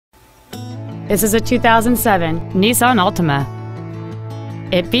This is a 2007 Nissan Altima.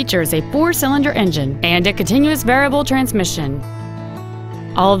 It features a 4-cylinder engine and a continuous variable transmission.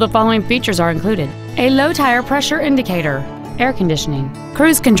 All of the following features are included: a low tire pressure indicator, air conditioning,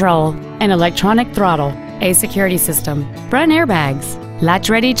 cruise control, an electronic throttle, a security system, front airbags,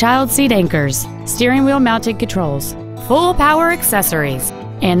 latch-ready child seat anchors, steering wheel mounted controls, full power accessories,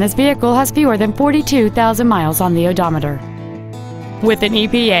 and this vehicle has fewer than 42,000 miles on the odometer. With an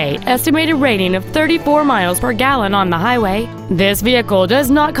EPA estimated rating of 34 miles per gallon on the highway, this vehicle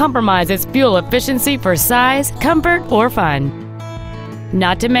does not compromise its fuel efficiency for size, comfort, or fun.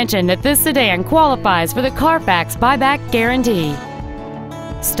 Not to mention that this sedan qualifies for the Carfax buyback guarantee.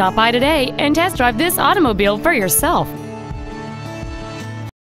 Stop by today and test drive this automobile for yourself.